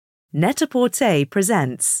Net-a-Porter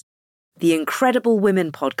presents The Incredible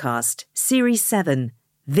Women Podcast, Series 7,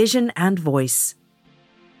 Vision and Voice.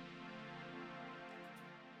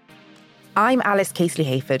 I'm Alice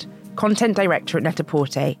Casely-Hayford, Content Director at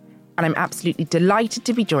Net-a-Porter, and I'm absolutely delighted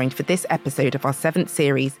to be joined for this episode of our 7th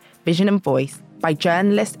series, Vision and Voice, by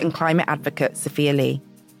journalist and climate advocate Sophia Li.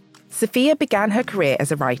 Sophia began her career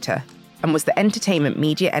as a writer and was the entertainment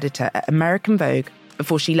media editor at American Vogue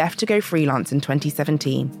before she left to go freelance in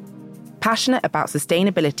 2017. Passionate about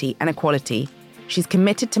sustainability and equality, she's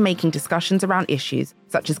committed to making discussions around issues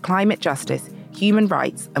such as climate justice, human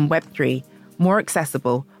rights, and Web3 more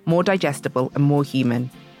accessible, more digestible, and more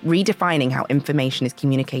human, redefining how information is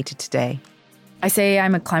communicated today. I say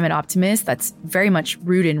I'm a climate optimist that's very much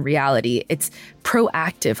rooted in reality. It's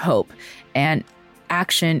proactive hope, and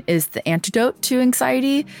action is the antidote to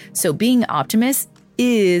anxiety. So being an optimist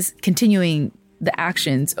is continuing the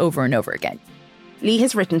actions over and over again. Li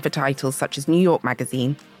has written for titles such as New York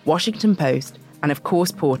Magazine, Washington Post, and of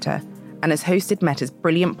course Porter, and has hosted Meta's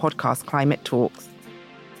brilliant podcast Climate Talks.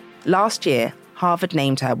 Last year, Harvard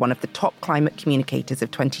named her one of the top climate communicators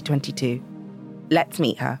of 2022. Let's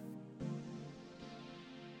meet her.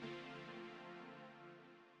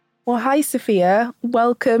 Well, hi, Sophia.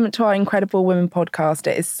 Welcome to our Incredible Women podcast.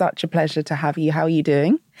 It is such a pleasure to have you. How are you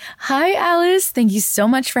doing? Hi, Alice. Thank you so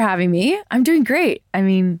much for having me. I'm doing great. I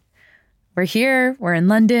mean, we're here. We're in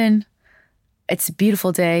London. It's a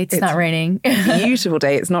beautiful day. It's not raining. Beautiful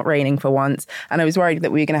day. It's not raining for once. And I was worried that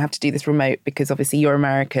we were going to have to do this remote because obviously you're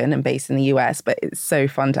American and based in the US, but it's so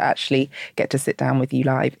fun to actually get to sit down with you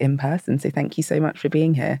live in person. So thank you so much for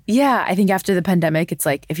being here. Yeah, I think after the pandemic, it's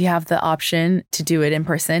like if you have the option to do it in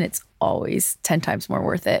person, it's always 10 times more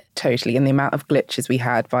worth it. Totally. And the amount of glitches we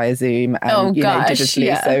had via Zoom and digitally.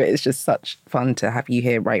 Yeah. So it's just such fun to have you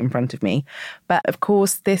here right in front of me. But of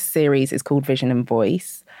course, this series is called Vision and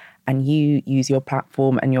Voice. And you use your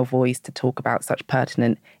platform and your voice to talk about such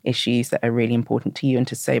pertinent issues that are really important to you and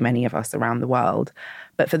to so many of us around the world.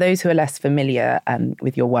 But for those who are less familiar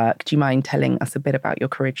with your work, do you mind telling us a bit about your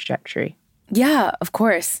career trajectory? Yeah, of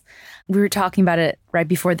course. We were talking about it right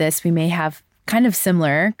before this. We may have kind of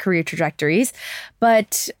similar career trajectories,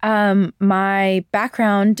 but my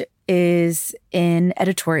background is in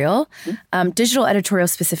editorial, digital editorial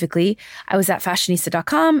specifically. I was at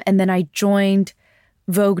fashionista.com and then I joined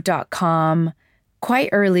Vogue.com quite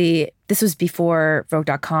early. This was before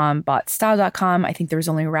Vogue.com bought Style.com. I think there was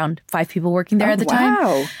only around 5 people working there at the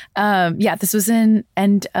time. Yeah, this was in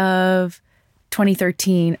end of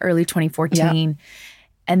 2013, early 2014. Yeah.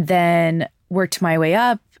 And then worked my way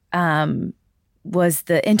up, was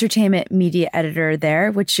the entertainment media editor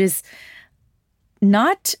there, which is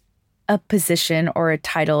not a position or a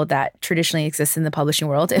title that traditionally exists in the publishing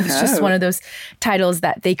world. It was just one of those titles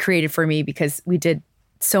that they created for me because we did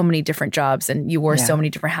so many different jobs and you wore so many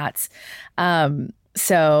different hats.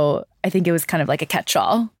 So I think it was kind of like a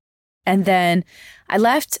catch-all. And then I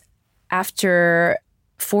left after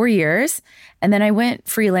 4 years and then I went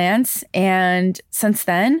freelance. And since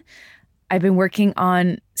then, I've been working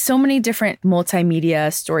on so many different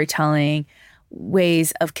multimedia storytelling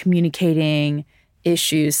ways of communicating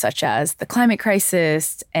issues such as the climate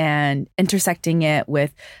crisis and intersecting it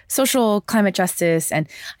with social climate justice. And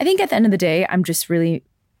I think at the end of the day, I'm just really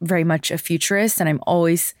very much a futurist, and I'm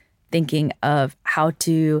always thinking of how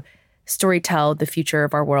to storytell the future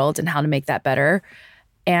of our world and how to make that better.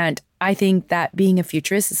 And I think that being a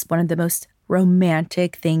futurist is one of the most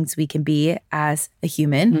romantic things we can be as a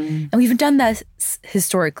human. And we've done that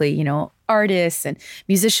historically, you know, artists and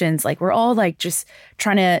musicians, like we're all like just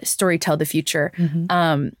trying to storytell the future.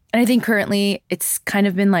 And I think currently it's kind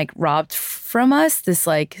of been like robbed from us, this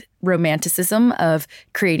like romanticism of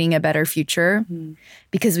creating a better future,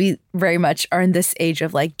 because we very much are in this age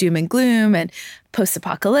of like doom and gloom and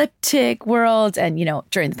post-apocalyptic world. And, you know,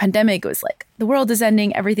 during the pandemic, it was like the world is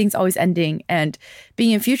ending, everything's always ending. And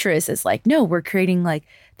being a futurist is like, no, we're creating like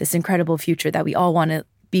this incredible future that we all want to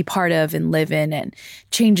be part of and live in and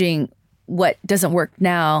changing what doesn't work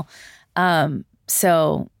now.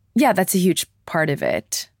 So yeah, that's a huge part of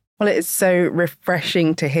it. Well, it's so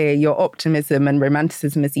refreshing to hear your optimism and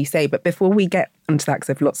romanticism, as you say. But before we get onto that, because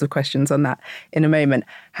I have lots of questions on that in a moment,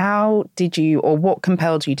 how did you, or what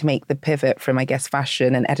compelled you to make the pivot from, I guess,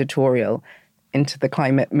 fashion and editorial into the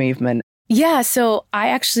climate movement? Yeah, so I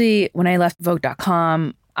actually, when I left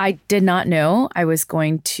Vogue.com, I did not know I was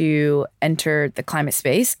going to enter the climate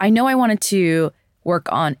space. I know I wanted to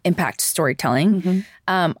work on impact storytelling.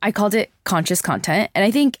 I called it conscious content. And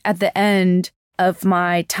I think at the end of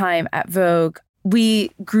my time at Vogue, we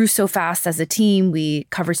grew so fast as a team. We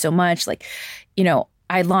covered so much. Like, you know,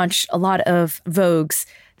 I launched a lot of Vogue's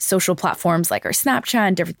social platforms like our Snapchat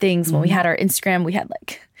and different things. When we had our Instagram, we had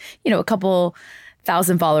like, a couple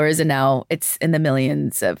thousand followers, and now it's in the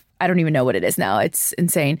millions of, I don't even know what it is now. It's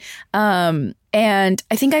insane. And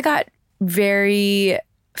I think I got very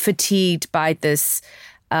fatigued by this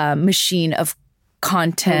machine of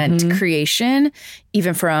content creation,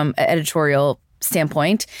 even from an editorial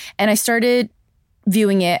standpoint. And I started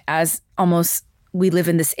viewing it as almost, we live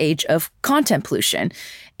in this age of content pollution.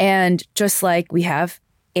 And just like we have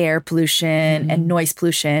air pollution and noise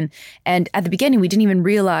pollution. And at the beginning, we didn't even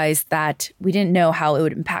realize that, we didn't know how it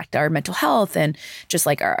would impact our mental health and just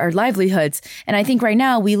like our livelihoods. And I think right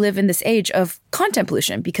now we live in this age of content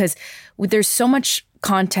pollution because there's so much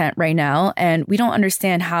content right now, and we don't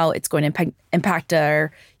understand how it's going to impact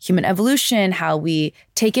our human evolution, how we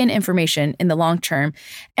take in information in the long term.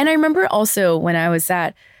 And I remember also when I was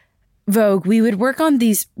at Vogue, we would work on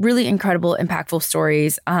these really incredible, impactful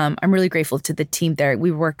stories. I'm really grateful to the team there.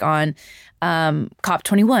 We work on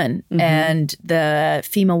COP21 and the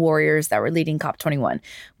female warriors that were leading COP21.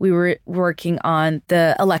 We were working on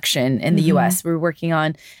the election in the US. We were working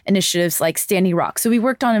on initiatives like Standing Rock. So we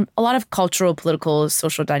worked on a lot of cultural, political,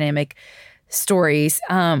 social dynamic stories.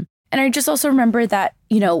 And I just also remember that,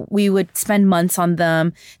 we would spend months on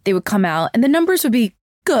them. They would come out and the numbers would be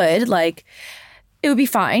good. Like, it would be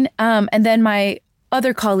fine. And then my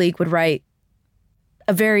other colleague would write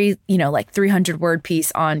a very, like 300-word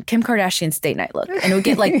piece on Kim Kardashian's date night look. And it would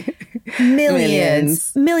get like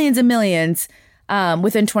millions and millions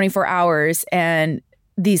within 24 hours. And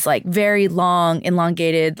these like very long,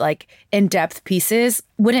 elongated, like in-depth pieces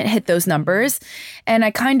wouldn't hit those numbers. And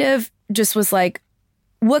I kind of just was like,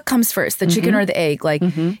 what comes first, the chicken or the egg? Like,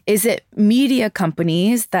 is it media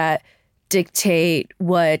companies that dictate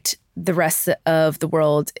what the rest of the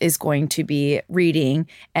world is going to be reading,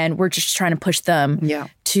 and we're just trying to push them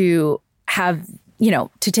to have,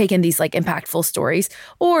 to take in these like impactful stories?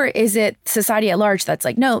 Or is it society at large that's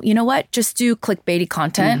like, no, you know what, just do clickbaity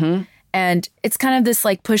content? And it's kind of this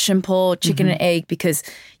like push and pull, chicken and egg, because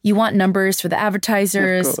you want numbers for the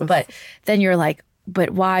advertisers, but then you're like,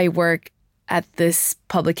 but why work at this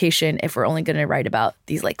publication if we're only going to write about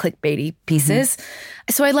these like clickbaity pieces?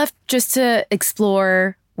 So I left just to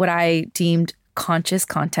explore what I deemed conscious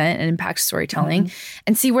content and impact storytelling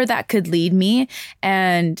and see where that could lead me.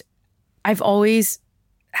 And I've always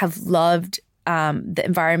have loved the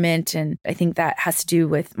environment. And I think that has to do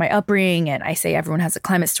with my upbringing. And I say everyone has a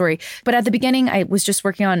climate story. But at the beginning, I was just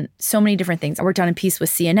working on so many different things. I worked on a piece with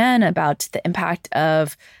CNN about the impact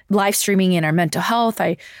of live streaming in our mental health.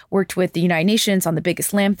 I worked with the United Nations on the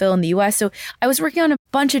biggest landfill in the US. So I was working on a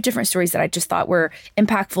bunch of different stories that I just thought were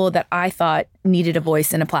impactful, that I thought needed a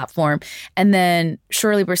voice and a platform. And then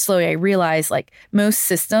surely but slowly, I realized like most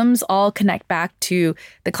systems all connect back to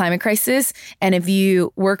the climate crisis. And if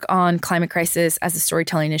you work on climate crisis as a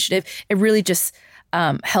storytelling initiative, it really just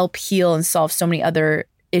help heal and solve so many other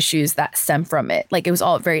issues that stem from it. Like it was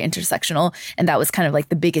all very intersectional, and that was kind of like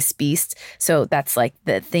the biggest beast. So that's like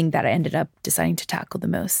the thing that I ended up deciding to tackle the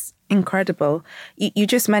most. Incredible. You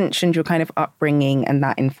just mentioned your kind of upbringing and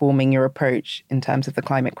that informing your approach in terms of the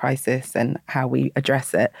climate crisis and how we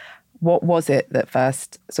address it. What was it that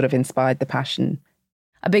first sort of inspired the passion?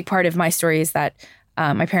 A big part of my story is that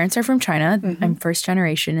my parents are from China. I'm first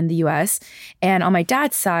generation in the US. And on my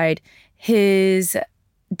dad's side, his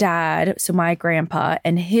dad, so my grandpa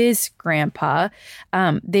and his grandpa,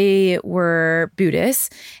 they were Buddhists.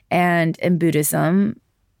 And in Buddhism,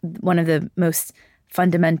 one of the most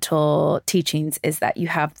fundamental teachings is that you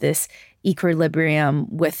have this equilibrium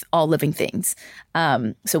with all living things.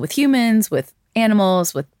 So with humans, with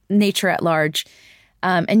animals, with nature at large.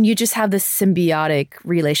 And you just have this symbiotic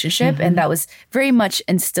relationship. And that was very much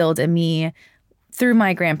instilled in me through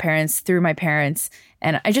my grandparents, through my parents.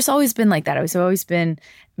 And I just always been like that. I was always been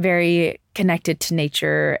very connected to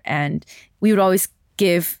nature. And we would always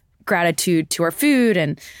give gratitude to our food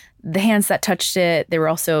and the hands that touched it. They were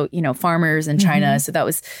also, farmers in China.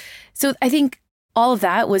 So I think all of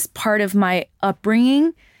that was part of my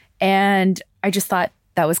upbringing. And I just thought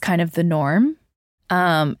that was kind of the norm.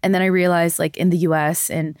 And then I realized like in the US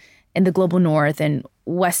and in the global north and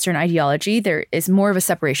Western ideology, there is more of a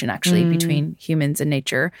separation actually between humans and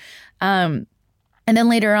nature. And then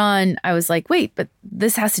later on, I was like, wait, but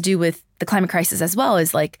this has to do with the climate crisis as well,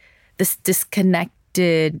 as like this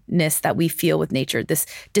disconnectedness that we feel with nature, this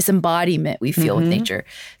disembodiment we feel with nature.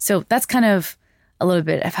 So that's kind of a little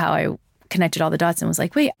bit of how I connected all the dots and was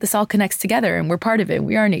like, wait, this all connects together and we're part of it.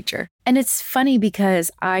 We are nature. And it's funny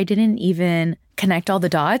because I didn't even connect all the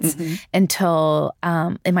dots until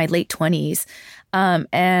in my late 20s.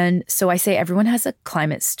 And so I say everyone has a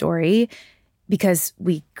climate story because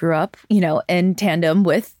we grew up, in tandem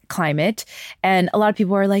with climate. And a lot of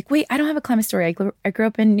people are like, wait, I don't have a climate story. I grew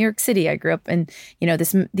up in New York City. I grew up in,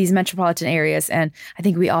 these metropolitan areas. And I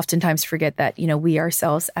think we oftentimes forget that, we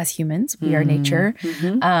ourselves as humans, we are nature.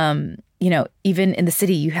 Even in the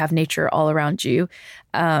city, you have nature all around you.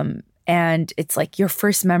 And it's like your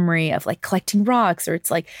first memory of like collecting rocks, or it's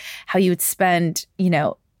like how you would spend,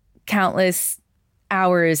 countless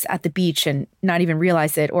hours at the beach and not even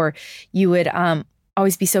realize it. Or you would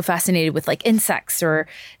always be so fascinated with like insects or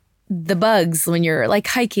the bugs when you're like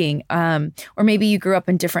hiking. Or maybe you grew up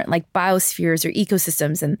in different like biospheres or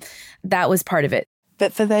ecosystems, and that was part of it.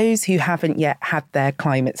 But for those who haven't yet had their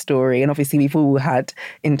climate story, and obviously we've all had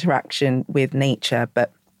interaction with nature,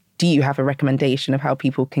 but do you have a recommendation of how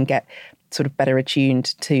people can get sort of better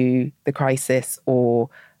attuned to the crisis or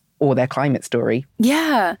their climate story?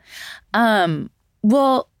 Yeah.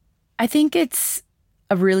 Well, I think it's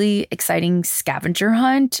a really exciting scavenger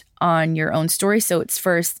hunt on your own story. So it's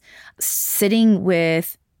first sitting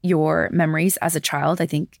with your memories as a child. I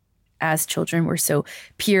think as children, we're so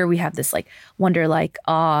pure. We have this like wonder-like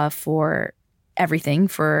awe for everything,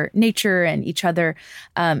 for nature and each other.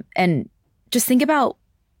 And just think about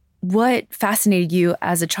what fascinated you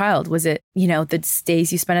as a child. Was it, the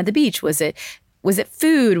days you spent at the beach? Was it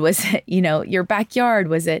food? Was it, your backyard?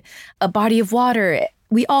 Was it a body of water?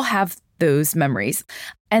 We all have those memories.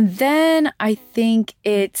 And then I think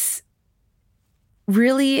it's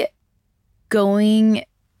really going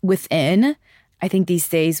within. I think these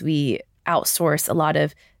days we outsource a lot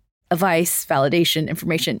of advice, validation,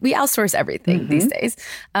 information. We outsource everything these days.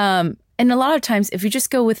 And a lot of times, if you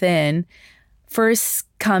just go within, first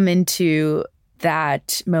come into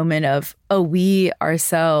that moment of, oh, we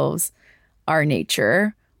ourselves are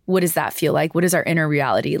nature. What does that feel like? What is our inner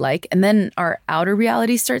reality like? And then our outer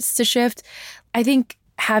reality starts to shift. I think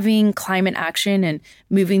having climate action and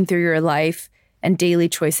moving through your life and daily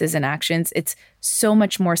choices and actions, it's so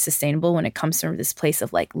much more sustainable when it comes from this place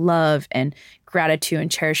of like love and gratitude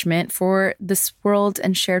and cherishment for this world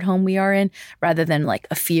and shared home we are in, rather than like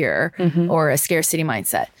a fear or a scarcity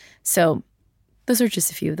mindset. So those are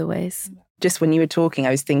just a few of the ways. Just when you were talking,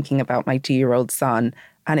 I was thinking about my 2-year-old son.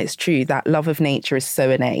 And it's true, that love of nature is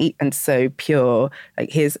so innate and so pure.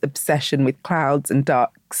 Like his obsession with clouds and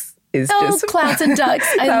ducks is just... clouds and ducks.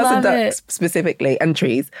 I clouds love and ducks it. Specifically, and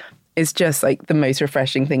trees. Is just like the most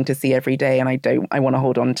refreshing thing to see every day. And I want to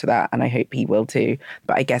hold on to that. And I hope he will too.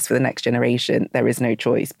 But I guess for the next generation, there is no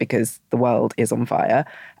choice because the world is on fire.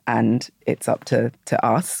 And it's up to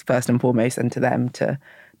us, first and foremost, and to them to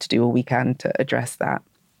do all we can to address that.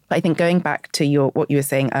 But I think going back to what you were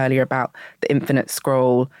saying earlier about the infinite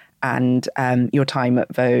scroll and your time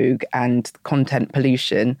at Vogue and content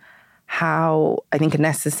pollution, how I think a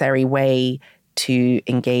necessary way to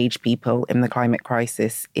engage people in the climate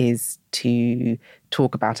crisis is to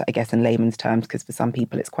talk about it, I guess, in layman's terms, because for some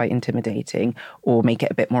people it's quite intimidating, or make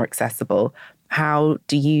it a bit more accessible. How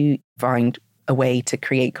do you find a way to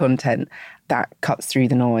create content that cuts through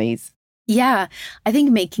the noise? Yeah, I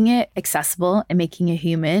think making it accessible and making it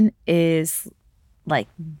human is like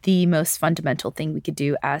the most fundamental thing we could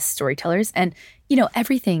do as storytellers. And,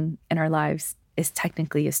 everything in our lives is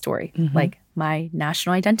technically a story. Like my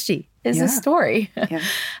national identity is a story.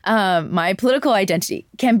 My political identity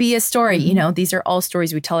can be a story. These are all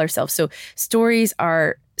stories we tell ourselves. So stories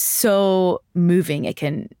are so moving. It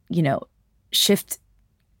can, shift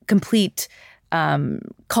complete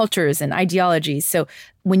cultures and ideologies. So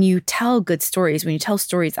when you tell good stories, when you tell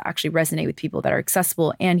stories that actually resonate with people, that are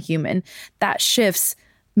accessible and human, that shifts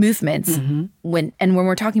movements. When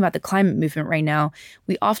we're talking about the climate movement right now,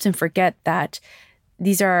 we often forget that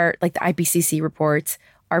these are like the IPCC reports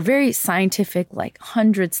are very scientific, like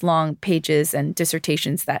hundreds long pages and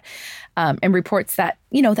dissertations that and reports that,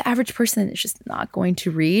 the average person is just not going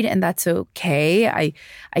to read. And that's okay.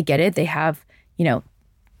 I get it. They have,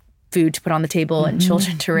 food to put on the table and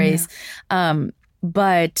children to raise.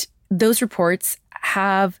 But those reports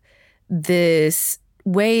have this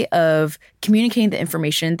way of communicating the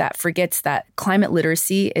information that forgets that climate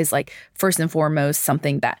literacy is like first and foremost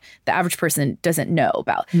something that the average person doesn't know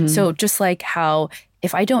about. So just like how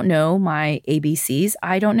if I don't know my ABCs,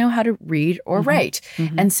 I don't know how to read or write.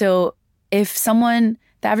 And so if the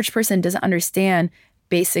average person doesn't understand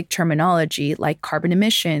basic terminology like carbon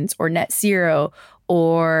emissions or net zero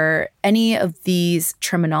or any of these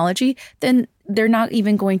terminology, then they're not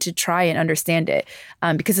even going to try and understand it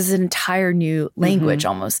because it's an entire new language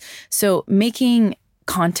almost. So making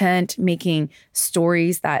content, making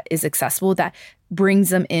stories that is accessible, that brings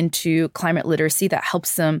them into climate literacy, that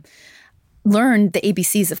helps them learn the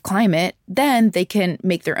ABCs of climate, then they can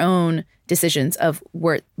make their own decisions of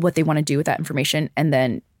what they want to do with that information and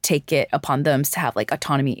then take it upon them to have like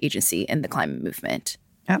autonomy, agency in the climate movement.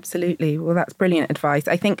 Absolutely. Well, that's brilliant advice.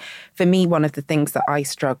 I think for me, one of the things that I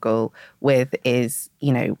struggle with is,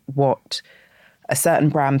 what a certain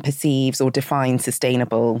brand perceives or defines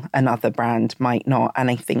sustainable, another brand might not. And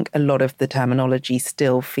I think a lot of the terminology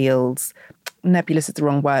still feels, nebulous is the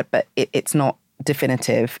wrong word, but it's not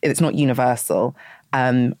definitive. It's not universal.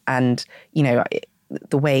 The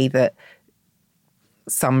way that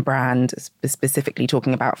some brand, specifically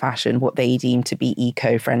talking about fashion, what they deem to be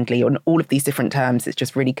eco-friendly, and all of these different terms, it's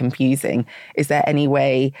just really confusing. Is there any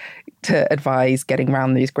way to advise getting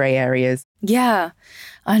around those grey areas? Yeah,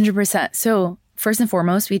 100%. So first and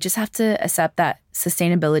foremost, we just have to accept that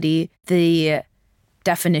sustainability, the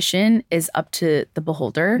definition is up to the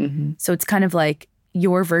beholder. Mm-hmm. So it's kind of like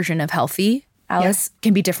your version of healthy, Alice,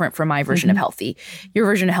 can be different from my version of healthy. Your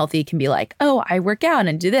version of healthy can be like, oh, I work out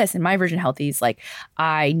and do this. And my version of healthy is like,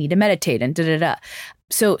 I need to meditate and da-da-da.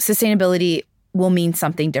 So sustainability will mean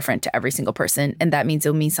something different to every single person. And that means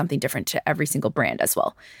it'll mean something different to every single brand as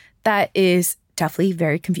well. That is definitely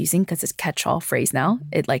very confusing because it's a catch-all phrase now.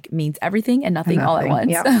 It like means everything and nothing all at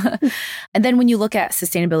once. Yep. And then when you look at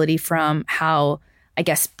sustainability from how, I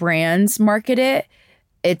guess, brands market it,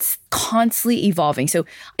 it's constantly evolving. So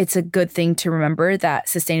it's a good thing to remember that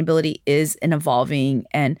sustainability is an evolving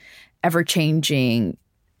and ever-changing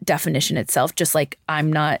definition itself. Just like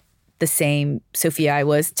I'm not the same Sophia I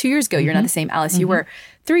was 2 years ago. You're not the same Alice you were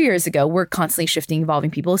 3 years ago. We're constantly shifting,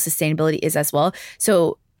 evolving people. Sustainability is as well.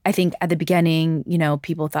 So I think at the beginning,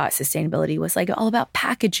 people thought sustainability was like all about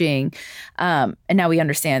packaging. And now we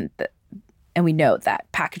understand that, and we know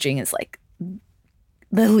that packaging is like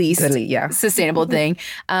the least sustainable thing.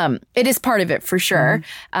 It is part of it for sure.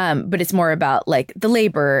 But it's more about like the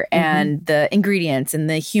labor and the ingredients and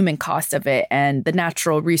the human cost of it and the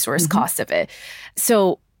natural resource cost of it.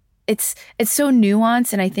 So it's so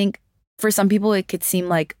nuanced. And I think for some people, it could seem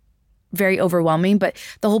like very overwhelming, but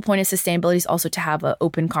the whole point of sustainability is also to have an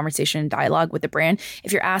open conversation and dialogue with the brand.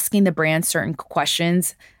 If you're asking the brand certain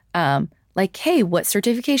questions, like, hey, what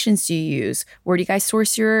certifications do you use? Where do you guys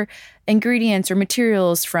source your ingredients or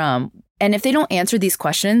materials from? And if they don't answer these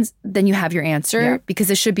questions, then you have your answer because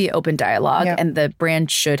it should be an open dialogue and the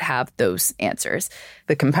brand should have those answers.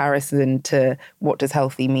 The comparison to what does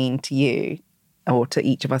healthy mean to you or to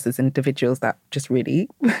each of us as individuals, that just really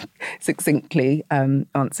succinctly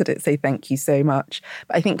answered it. So thank you so much.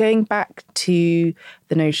 But I think going back to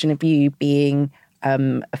the notion of you being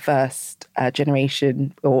a first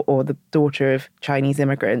generation or the daughter of Chinese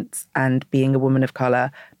immigrants and being a woman of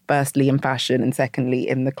colour, firstly in fashion and secondly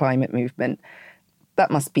in the climate movement, that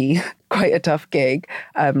must be quite a tough gig.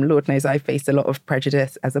 Lord knows I've faced a lot of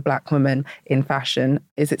prejudice as a Black woman in fashion.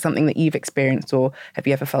 Is it something that you've experienced, or have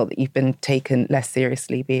you ever felt that you've been taken less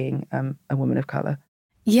seriously being a woman of colour?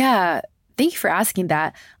 Yeah, thank you for asking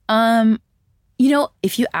that.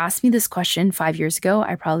 If you asked me this question 5 years ago,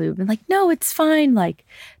 I probably would have been like, no, it's fine. Like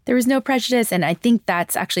there was no prejudice. And I think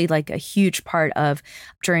that's actually like a huge part of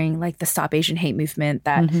during like the Stop Asian Hate movement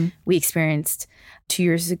that we experienced 2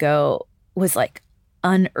 years ago was like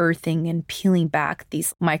unearthing and peeling back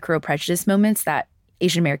these micro prejudice moments that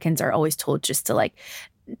Asian Americans are always told just to like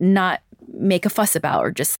not make a fuss about or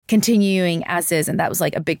just continuing as is. And that was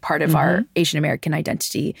like a big part of our Asian American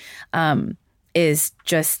identity. Is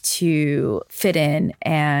just to fit in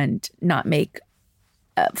and not make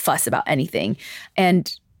a fuss about anything. And,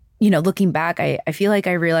 looking back, I feel like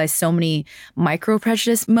I realized so many micro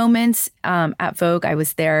prejudice moments at Vogue. I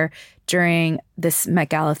was there during this Met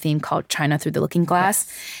Gala theme called China Through the Looking Glass.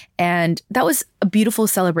 And that was a beautiful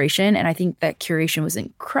celebration. And I think that curation was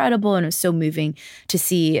incredible. And it was so moving to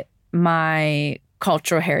see my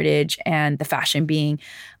cultural heritage and the fashion being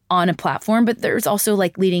on a platform. But there's also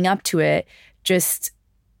like leading up to it, just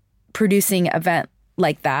producing an event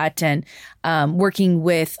like that and working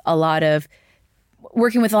with a lot of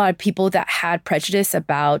people that had prejudice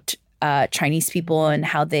about Chinese people and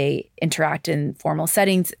how they interact in formal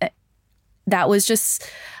settings. That was just,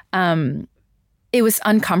 it was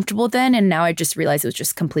uncomfortable then. And now I just realized it was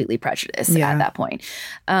just completely prejudice at that point.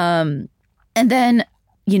 And then,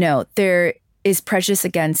 there is prejudice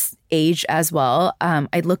against age as well.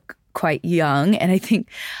 I look quite young, and I think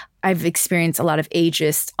I've experienced a lot of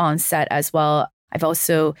ageist on set as well. I've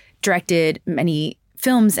also directed many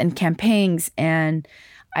films and campaigns, and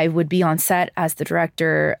I would be on set as the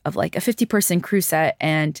director of like a 50-person crew set.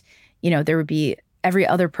 And, there would be every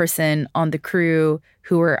other person on the crew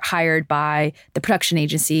who were hired by the production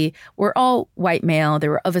agency were all white male. They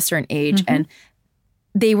were of a certain age and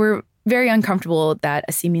they were very uncomfortable that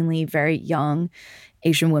a seemingly very young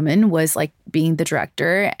Asian woman was like being the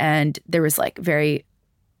director, and there was like very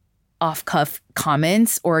off-cuff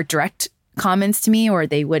comments or direct comments to me, or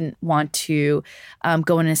they wouldn't want to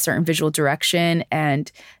go in a certain visual direction.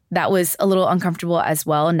 And that was a little uncomfortable as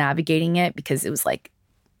well, navigating it, because it was like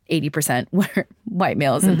 80% were white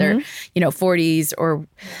males in their, 40s or,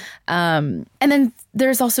 and then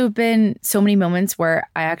there's also been so many moments where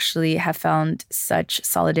I actually have found such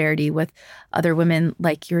solidarity with other women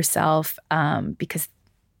like yourself, because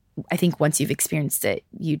I think once you've experienced it,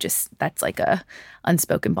 that's like a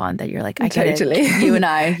unspoken bond that you're like, I get Totally. it. You and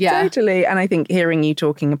I. Yeah. Totally. And I think hearing you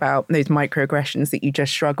talking about those microaggressions that you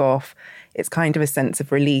just shrug off, it's kind of a sense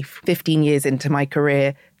of relief. 15 years into my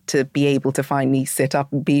career, to be able to finally sit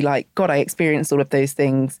up and be like, God, I experienced all of those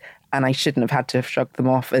things and I shouldn't have had to have shrugged them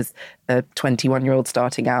off as a 21-year-old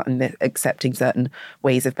starting out and accepting certain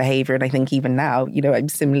ways of behaviour. And I think even now, I'm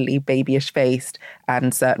similarly babyish faced,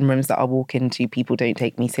 and certain rooms that I'll walk into, people don't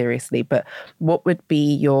take me seriously. But what would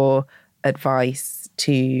be your advice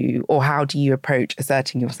to, or how do you approach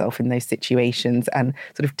asserting yourself in those situations and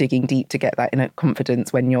sort of digging deep to get that inner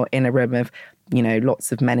confidence when you're in a room of,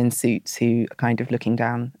 lots of men in suits who are kind of looking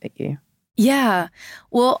down at you? Yeah.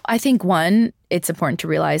 Well, I think one, it's important to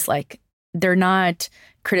realize like they're not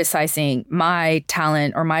criticizing my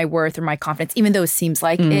talent or my worth or my confidence, even though it seems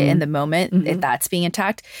like it in the moment if that's being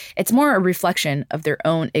attacked. It's more a reflection of their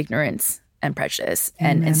own ignorance and prejudice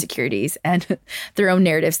and insecurities and their own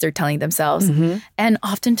narratives they're telling themselves. And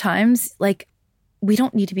oftentimes, like, we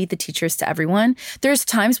don't need to be the teachers to everyone. There's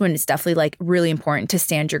times when it's definitely like really important to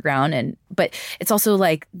stand your ground, but it's also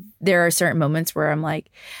like there are certain moments where I'm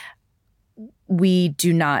like, we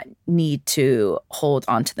do not need to hold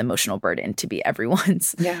on to the emotional burden to be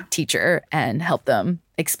everyone's teacher and help them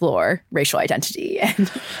explore racial identity. And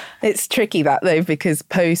it's tricky that though, because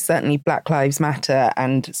post certainly Black Lives Matter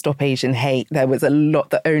and Stop Asian Hate, there was a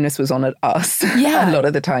lot, the onus was on us a lot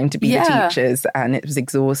of the time to be the teachers, and it was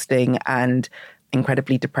exhausting and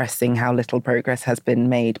incredibly depressing how little progress has been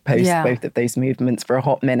made post both of those movements. For a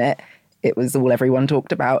hot minute, it was all everyone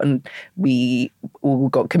talked about, and we all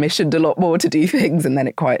got commissioned a lot more to do things, and then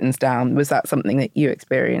it quietens down. Was that something that you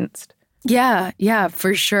experienced? Yeah,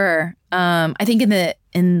 for sure. I think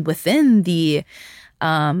within the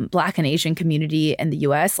Black and Asian community in the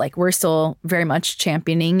US, like we're still very much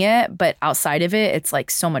championing it, but outside of it, it's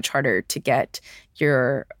like so much harder to get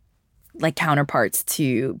your like counterparts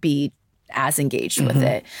to be as engaged with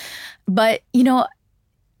it. But,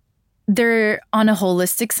 there, on a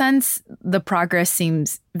holistic sense, the progress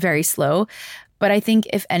seems very slow. But I think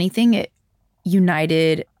if anything, it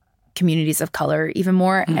united communities of color even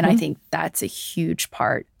more. And I think that's a huge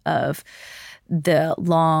part of the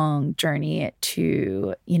long journey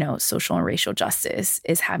to, social and racial justice,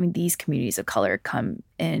 is having these communities of color come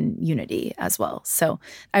in unity as well. So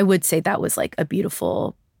I would say that was like a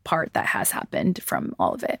beautiful part that has happened from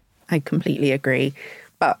all of it. I completely agree.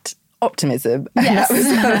 But optimism, that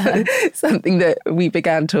was something that we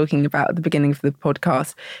began talking about at the beginning of the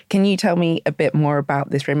podcast. Can you tell me a bit more about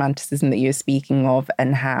this romanticism that you're speaking of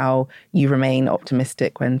and how you remain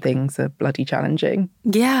optimistic when things are bloody challenging?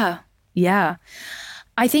 Yeah.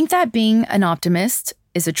 I think that being an optimist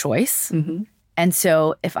is a choice. And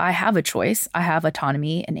so if I have a choice, I have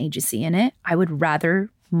autonomy and agency in it. I would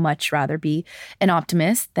much rather be an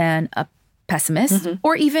optimist than a pessimist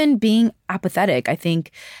or even being apathetic. I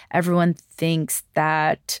think everyone thinks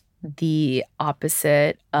that the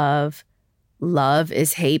opposite of love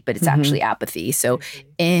is hate, but it's actually apathy. So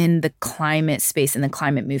in the climate space, in the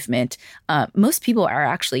climate movement, most people are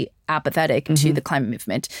actually apathetic to the climate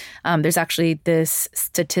movement. There's actually this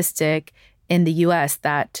statistic in the US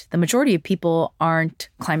that the majority of people aren't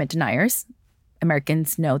climate deniers.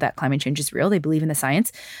 Americans know that climate change is real. They believe in the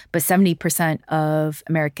science. But 70% of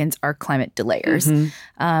Americans are climate delayers.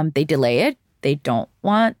 They delay it. They don't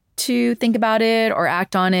want to think about it or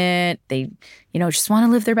act on it. They, just want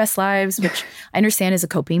to live their best lives, which I understand is a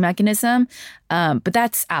coping mechanism. But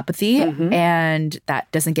that's apathy, and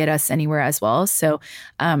that doesn't get us anywhere as well. So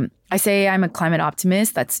I say I'm a climate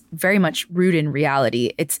optimist. That's very much rooted in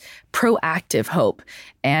reality. It's proactive hope.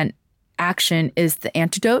 And action is the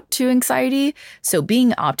antidote to anxiety. So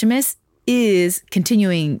being an optimist is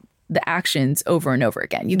continuing the actions over and over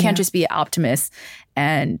again. You can't just be an optimist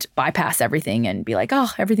and bypass everything and be like, oh,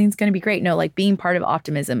 everything's going to be great. No, like being part of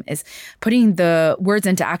optimism is putting the words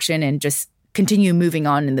into action and just continue moving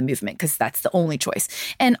on in the movement, because that's the only choice.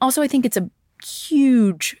 And also I think it's a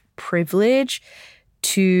huge privilege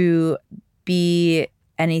to be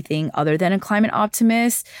anything other than a climate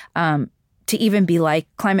optimist. to even be like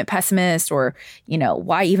climate pessimist or,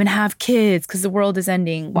 why even have kids because the world is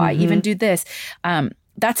ending? Why even do this?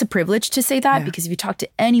 That's a privilege to say that because if you talk to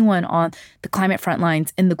anyone on the climate front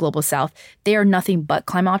lines in the global south, they are nothing but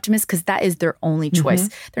climate optimists because that is their only choice.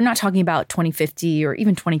 They're not talking about 2050 or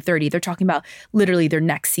even 2030. They're talking about literally their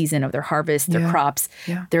next season of their harvest, their crops,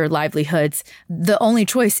 their livelihoods. The only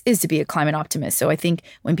choice is to be a climate optimist. So I think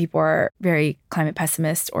when people are very climate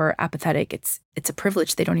pessimist or apathetic, it's a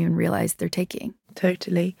privilege they don't even realize they're taking.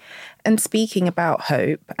 Totally. And speaking about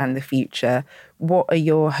hope and the future, what are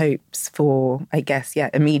your hopes for, I guess,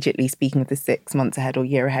 immediately speaking of the 6 months ahead or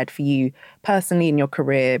year ahead for you personally in your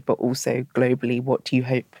career, but also globally, what do you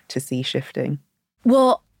hope to see shifting?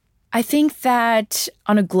 Well, I think that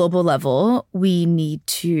on a global level, we need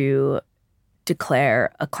to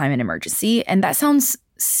declare a climate emergency. And that sounds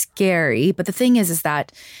scary, but the thing is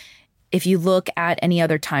that if you look at any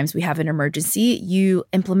other times we have an emergency, you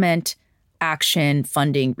implement action,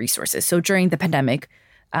 funding, resources. So during the pandemic,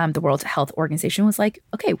 the World Health Organization was like,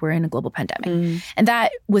 okay, we're in a global pandemic. And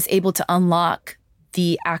that was able to unlock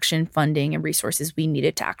the action, funding, and resources we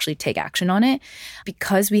needed to actually take action on it.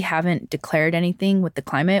 Because we haven't declared anything with the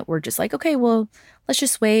climate, we're just like, okay, well, let's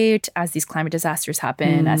just wait as these climate disasters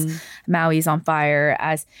happen, as Maui's on fire,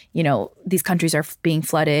 as, these countries are being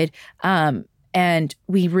flooded. And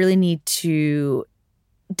we really need to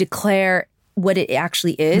declare what it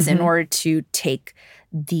actually is in order to take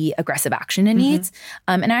the aggressive action it needs.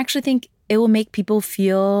 And I actually think it will make people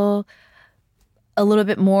feel a little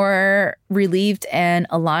bit more relieved and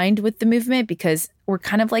aligned with the movement because we're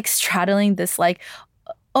kind of like straddling this like,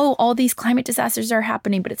 oh, all these climate disasters are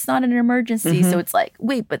happening, but it's not an emergency. So it's like,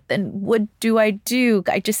 wait, but then what do? I need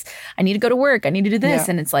to go to work. I need to do this.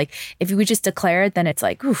 And it's like, if we just declare it, then it's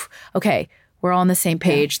like, oof, okay, we're all on the same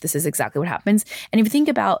page. This is exactly what happens. And if you think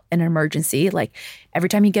about an emergency, like every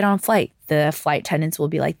time you get on a flight, the flight attendants will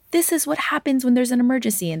be like, this is what happens when there's an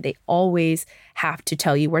emergency. And they always have to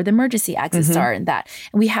tell you where the emergency exits are and that.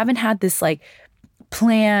 And we haven't had this like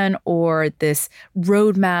plan or this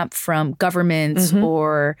roadmap from governments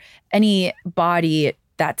or any body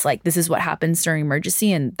that's like, this is what happens during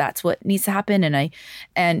emergency and that's what needs to happen.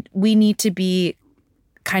 And we need to be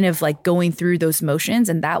kind of like going through those motions,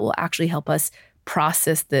 and that will actually help us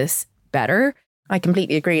process this better. I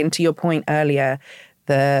completely agree. And to your point earlier,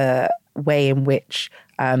 the way in which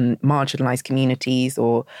marginalized communities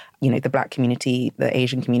or, the Black community, the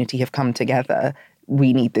Asian community have come together,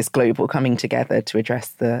 we need this global coming together to address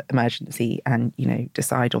the emergency and,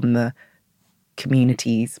 decide on the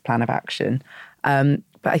community's plan of action. But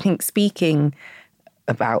I think speaking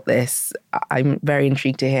about this, I'm very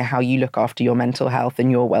intrigued to hear how you look after your mental health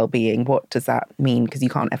and your well-being. What does that mean? Because you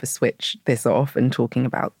can't ever switch this off and talking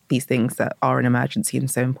about these things that are an emergency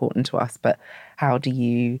and so important to us. But how do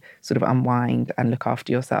you sort of unwind and look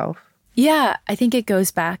after yourself? Yeah, I think it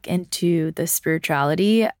goes back into the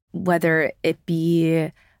spirituality, whether it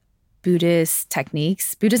be Buddhist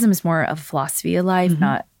techniques. Buddhism is more of a philosophy of life,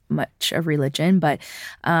 not much a religion, but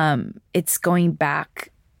it's going back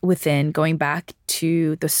within, going back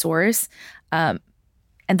to the source. And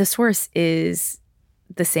the source is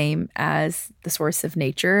the same as the source of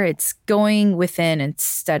nature. It's going within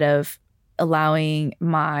instead of allowing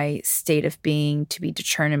my state of being to be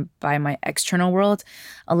determined by my external world,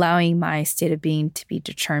 allowing my state of being to be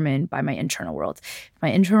determined by my internal world. If my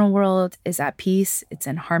internal world is at peace, it's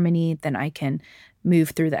in harmony, then I can move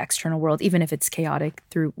through the external world, even if it's chaotic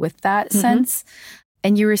through with that sense.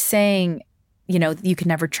 And you were saying, you can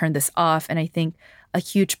never turn this off. And I think a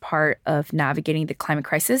huge part of navigating the climate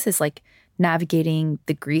crisis is like navigating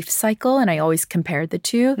the grief cycle. And I always compare the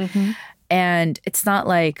two. And it's not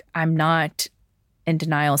like I'm not in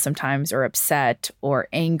denial sometimes or upset or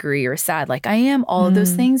angry or sad. Like I am all of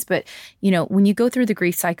those things. But, when you go through the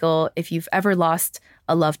grief cycle, if you've ever lost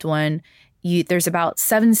a loved one, there's about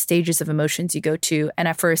 7 stages of emotions you go to. And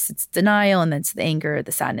at first it's denial, and then it's the anger,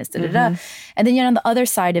 the sadness, And then on the other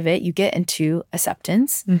side of it, you get into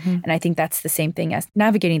acceptance. And I think that's the same thing as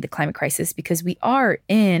navigating the climate crisis, because we are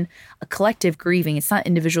in a collective grieving. It's not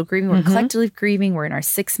individual grieving. We're collectively grieving. We're in our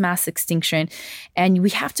 6th mass extinction. And we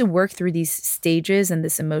have to work through these stages and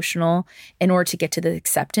this emotional in order to get to the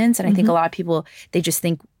acceptance. And I think a lot of people, they just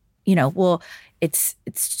think, well, it's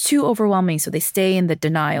too overwhelming. So they stay in the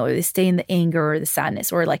denial, or they stay in the anger or the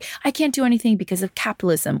sadness, or like, I can't do anything because of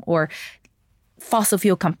capitalism or fossil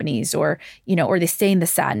fuel companies, or, or they stay in the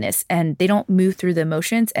sadness and they don't move through the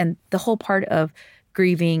emotions. And the whole part of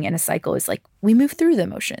grieving in a cycle is like, we move through the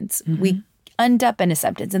emotions. We end up in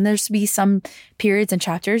acceptance. And there's to be some periods and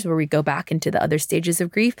chapters where we go back into the other stages of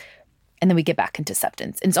grief. and then we get back into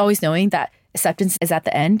acceptance. And it's always knowing that acceptance is at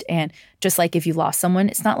the end. And just like if you lost someone,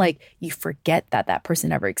 it's not like you forget that that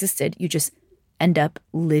person ever existed. You just end up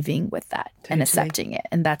living with that and accepting it.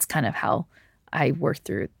 And that's kind of how I work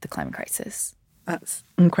through the climate crisis. That's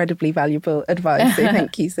incredibly valuable advice. So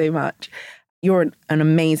thank you so much. You're an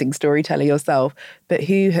amazing storyteller yourself, but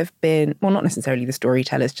who have been, well, not necessarily the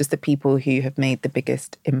storytellers, just the people who have made the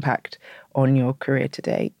biggest impact on your career to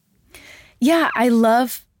date? Yeah, I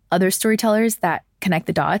love other storytellers that connect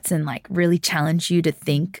the dots and like really challenge you to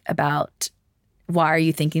think about why are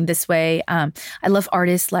you thinking this way. I love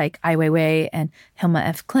artists like Ai Weiwei and Hilma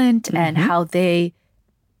F. Klint and how they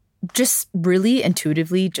just really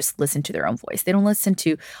intuitively just listen to their own voice. They don't listen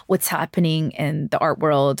to what's happening in the art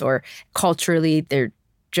world or culturally. They're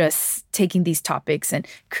just taking these topics and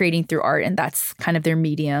creating through art, and that's kind of their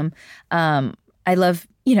medium. I love,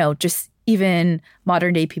 just even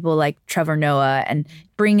modern day people like Trevor Noah, and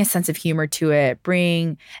bring a sense of humor to it,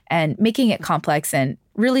 and making it complex and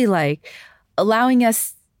really like allowing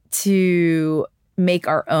us to make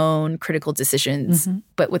our own critical decisions,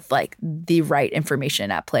 but with like the right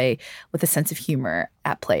information at play, with a sense of humor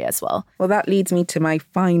at play as well. Well, that leads me to my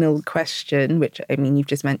final question, which, I mean, you've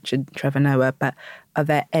just mentioned Trevor Noah, but are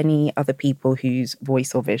there any other people whose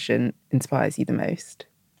voice or vision inspires you the most?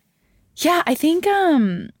 Yeah, I think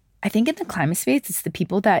in the climate space, it's the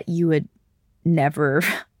people that you would never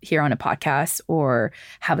hear on a podcast or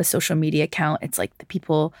have a social media account. It's like the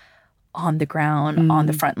people on the ground, on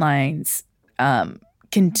the front lines,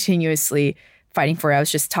 continuously fighting for it. I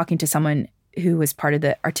was just talking to someone who was part of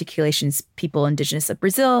the Articulations People Indigenous of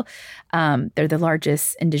Brazil. They're the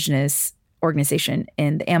largest indigenous organization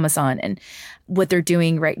in the Amazon, and what they're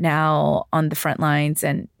doing right now on the front lines.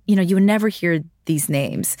 And, you would never hear these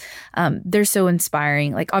names. They're so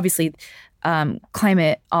inspiring. Like, obviously,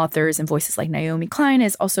 climate authors and voices like Naomi Klein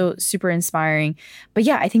is also super inspiring. But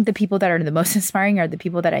yeah, I think the people that are the most inspiring are the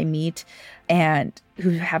people that I meet and who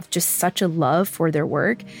have just such a love for their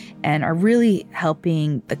work and are really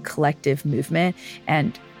helping the collective movement.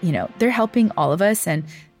 And, they're helping all of us. And,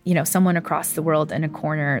 someone across the world in a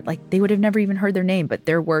corner, like they would have never even heard their name, but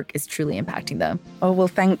their work is truly impacting them. Oh, well,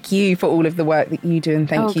 thank you for all of the work that you do. And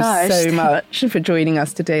thank you so much for joining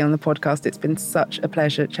us today on the podcast. It's been such a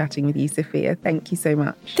pleasure chatting with you, Sophia. Thank you so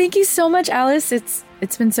much. Thank you so much, Alice. It's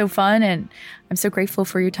been so fun, and I'm so grateful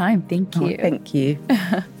for your time. Thank you. Oh, thank you.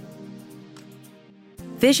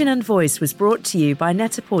 Vision and Voice was brought to you by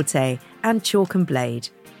Net-a-Porter and Chalk and Blade.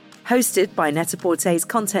 Hosted by Net-a-Porter's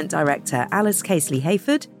content director Alice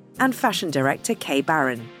Casely-Hayford and fashion director Kay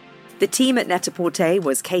Barron. The team at Net-a-Porter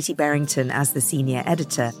was Katie Berrington as the senior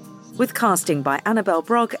editor, with casting by Annabelle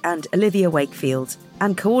Brogg and Olivia Wakefield,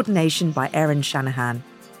 and coordination by Erin Shanahan.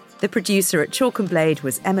 The producer at Chalk and Blade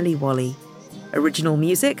was Emily Wally. Original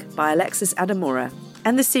music by Alexis Adamora,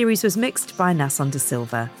 and the series was mixed by Nasson De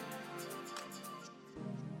Silva.